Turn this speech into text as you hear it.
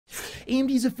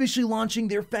AMD's officially launching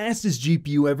their fastest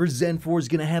GPU ever. Zen 4 is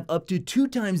going to have up to 2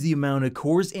 times the amount of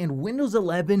cores, and Windows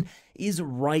 11 is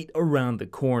right around the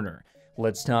corner.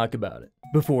 Let's talk about it.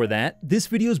 Before that, this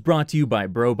video is brought to you by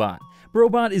Brobot.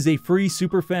 Brobot is a free,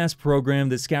 super fast program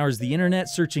that scours the internet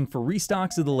searching for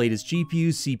restocks of the latest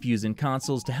GPUs, CPUs, and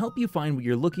consoles to help you find what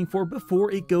you're looking for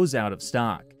before it goes out of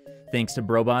stock. Thanks to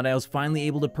Brobot, I was finally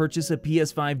able to purchase a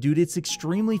PS5 due to its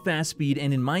extremely fast speed,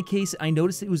 and in my case, I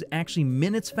noticed it was actually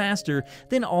minutes faster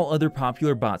than all other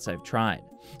popular bots I've tried.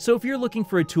 So if you're looking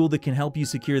for a tool that can help you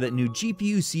secure that new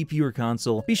GPU, CPU, or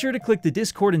console, be sure to click the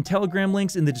Discord and Telegram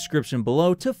links in the description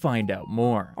below to find out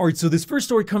more. Alright, so this first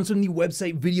story comes from the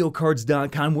website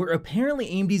videocards.com, where apparently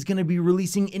AMD is going to be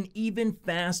releasing an even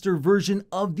faster version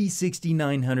of the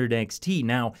 6900 XT.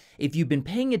 Now, if you've been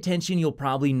paying attention, you'll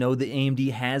probably know that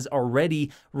AMD has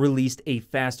already released a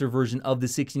faster version of the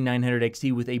 6900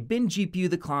 XT with a bin GPU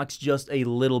that clocks just a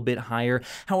little bit higher.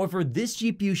 However, this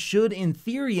GPU should, in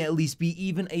theory at least, be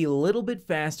even a little bit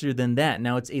faster than that.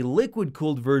 Now, it's a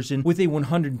liquid-cooled version with a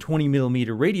 120mm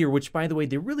Radeon, which, by the way,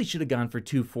 they really should have gone for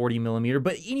 240mm,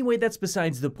 but anyway, that's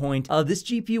besides the point. This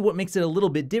GPU, what makes it a little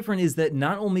bit different is that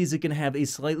not only is it going to have a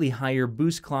slightly higher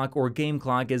boost clock or game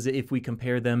clock, as if we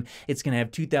compare them, it's going to have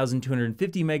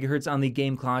 2250 megahertz on the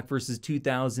game clock versus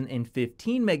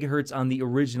 2015 megahertz on the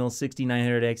original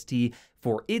 6900 XT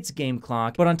for its game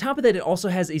clock. But on top of that, it also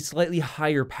has a slightly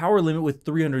higher power limit with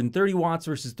 330 watts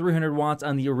versus 300 watts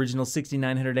on the original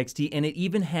 6900 XT, and it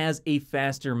even has a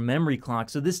faster memory clock.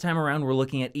 So this time around, we're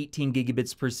looking at 18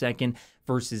 gigabits per second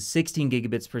versus 16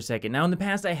 gigabits per second. Now, in the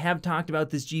past, I have talked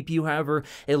about this GPU. However,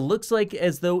 it looks like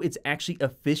as though it's actually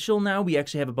official now. We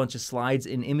actually have a bunch of slides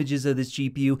and images of this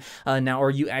GPU. Now, are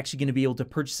you actually going to be able to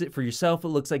purchase it for yourself? It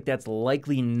looks like that's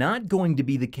likely not going to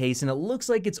be the case, and it looks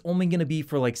like it's only going to be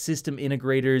for like system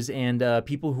integrators and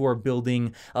people who are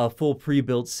building full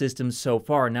pre-built systems so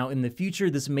far. Now, in the future,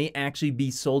 this may actually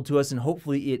be sold to us, and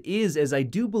hopefully it is, as I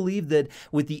do believe that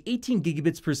with the 18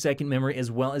 gigabits per second memory as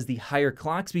well as the higher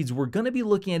clock speeds, we're going to be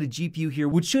looking at a GPU here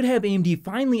which should have AMD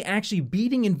finally actually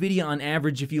beating NVIDIA on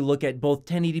average if you look at both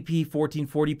 1080p,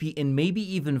 1440p, and maybe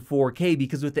even 4K,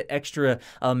 because with the extra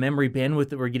memory bandwidth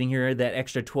that we're getting here, that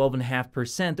extra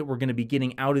 12.5% that we're going to be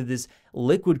getting out of this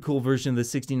liquid cool version of the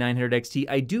 6900 XT,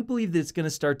 I do believe that it's going to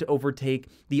start to overtake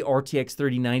the RTX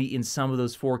 3090 in some of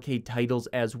those 4K titles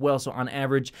as well. So on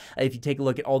average, if you take a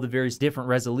look at all the various different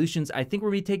resolutions, I think we're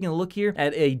going to be taking a look here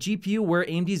at a GPU where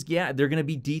AMD's, yeah, they're going to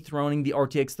be dethroning the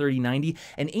RTX 3090,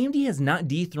 and AMD has not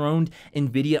dethroned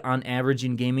NVIDIA on average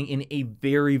in gaming in a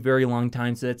very, very long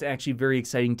time. So that's actually very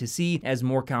exciting to see, as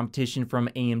more competition from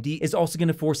AMD is also going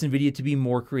to force NVIDIA to be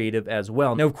more creative as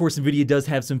well. Now, of course, NVIDIA does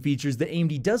have some features that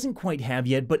AMD doesn't quite have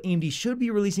yet, but AMD should be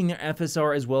releasing their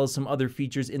FSR as well as some other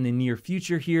features in the near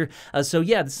future here. So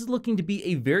yeah, this is looking to be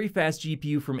a very fast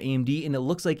GPU from AMD, and it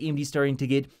looks like AMD is starting to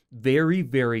get very,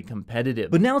 very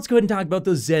competitive. But now let's go ahead and talk about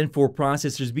those Zen 4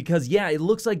 processors, because yeah, it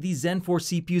looks like these Zen 4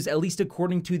 CPUs, at least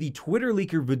according to the Twitter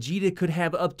leaker Vegeta, could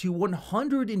have up to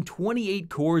 128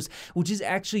 cores, which is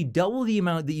actually double the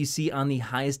amount that you see on the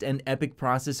highest end EPYC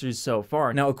processors so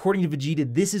far. Now, according to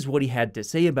Vegeta, this is what he had to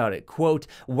say about it. Quote,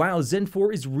 "Wow, Zen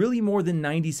 4 is really more than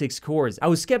 96 cores. I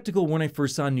was skeptical when I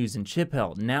first saw news in Chip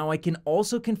Hell. Now I can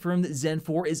also confirm that Zen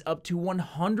 4 is up to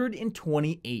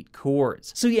 128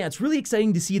 cores." So yeah, it's really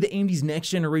exciting to see that AMD's next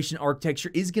generation architecture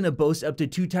is going to boast up to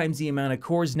 2 times the amount of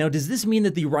cores. Now, does this mean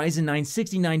that the Ryzen 9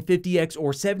 6950X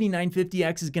or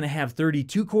 7950X is going to have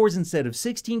 32 cores instead of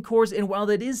 16 cores? And while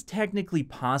that is technically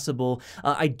possible,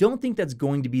 I don't think that's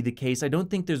going to be the case. I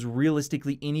don't think there's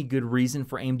realistically any good reason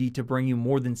for AMD to bring you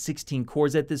more than 16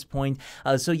 cores at this point.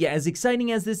 So yeah, as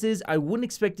exciting as this is, I wouldn't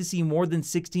expect to see more than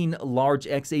 16 large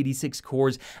x86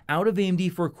 cores out of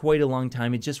AMD for quite a long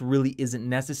time. It just really isn't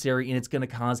necessary, and it's going to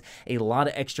cause a lot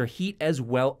of extra heat as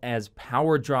well as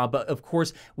power draw. But of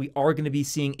course, we are going to be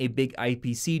seeing a big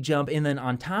IPC jump, and then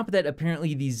on top of that,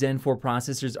 apparently these Zen 4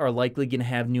 processors are likely going to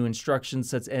have new instructions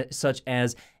such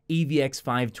as AVX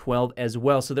 512 as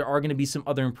well. So there are going to be some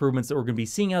other improvements that we're going to be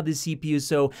seeing out of this CPU.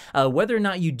 So whether or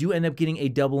not you do end up getting a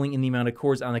doubling in the amount of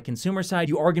cores on the consumer side,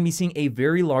 you are going to be seeing a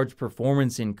very large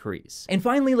performance increase. And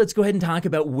finally, let's go ahead and talk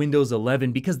about Windows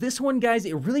 11, because this one, guys,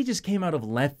 it really just came out of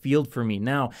left field for me.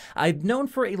 Now, I've known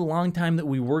for a long time that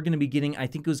we were going to be getting, I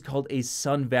think it was called a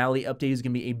Sun Valley update. It was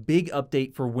going to be a big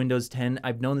update for Windows 10.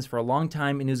 I've known this for a long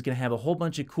time, and it was going to have a whole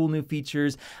bunch of cool new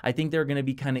features. I think they're going to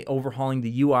be kind of overhauling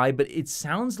the UI, but it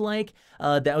sounds like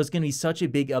that was going to be such a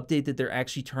big update that they're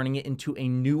actually turning it into a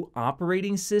new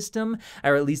operating system,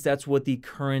 or at least that's what the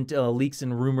current leaks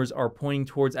and rumors are pointing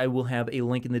towards. I will have a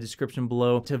link in the description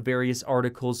below to various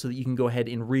articles so that you can go ahead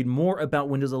and read more about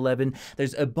Windows 11.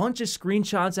 There's a bunch of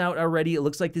screenshots out already. It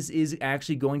looks like this is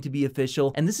actually going to be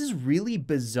official, and this is really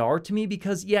bizarre to me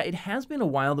because, yeah, it has been a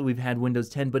while that we've had Windows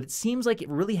 10, but it seems like it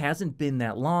really hasn't been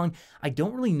that long. I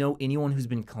don't really know anyone who's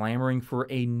been clamoring for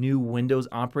a new Windows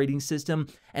operating system,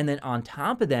 and then on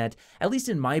top of that, at least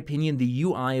in my opinion, the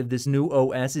UI of this new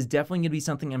OS is definitely going to be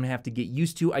something I'm going to have to get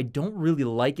used to. I don't really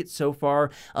like it so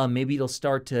far. Maybe it'll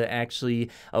start to actually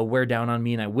wear down on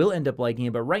me and I will end up liking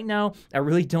it, but right now, I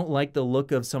really don't like the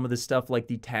look of some of the stuff like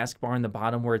the taskbar in the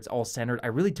bottom where it's all centered. I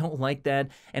really don't like that,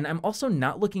 and I'm also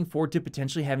not looking forward to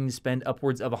potentially having to spend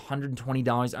upwards of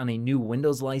 $120 on a new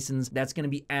Windows license. That's going to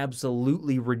be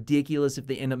absolutely ridiculous if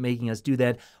they end up making us do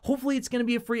that. Hopefully, it's going to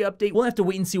be a free update. We'll have to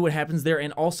wait and see what happens there,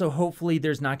 and also hopefully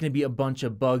there's not going to be a bunch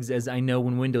of bugs, as I know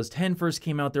when Windows 10 first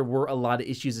came out, there were a lot of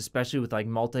issues, especially with like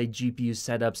multi-GPU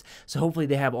setups, so hopefully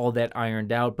they have all that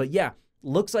ironed out. But yeah,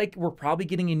 looks like we're probably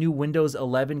getting a new Windows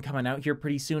 11 coming out here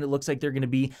pretty soon. It looks like they're going to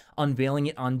be unveiling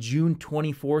it on June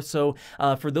 24th. So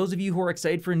for those of you who are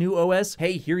excited for a new OS,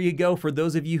 hey, here you go. For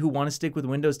those of you who want to stick with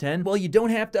Windows 10, well, you don't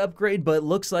have to upgrade, but it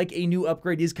looks like a new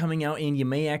upgrade is coming out, and you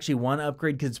may actually want to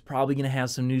upgrade because it's probably going to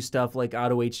have some new stuff like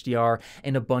auto HDR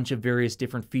and a bunch of various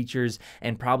different features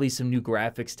and probably some new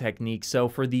graphics techniques. So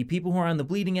for the people who are on the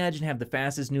bleeding edge and have the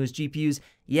fastest, newest GPUs,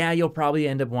 yeah, you'll probably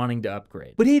end up wanting to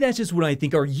upgrade. But hey, that's just what I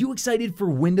think. Are you excited for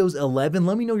Windows 11?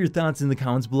 Let me know your thoughts in the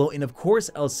comments below, and of course,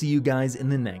 I'll see you guys in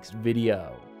the next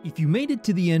video. If you made it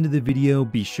to the end of the video,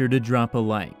 be sure to drop a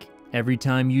like. Every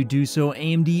time you do so,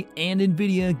 AMD and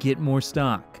Nvidia get more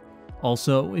stock.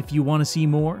 Also, if you want to see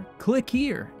more, click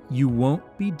here. You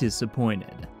won't be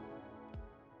disappointed.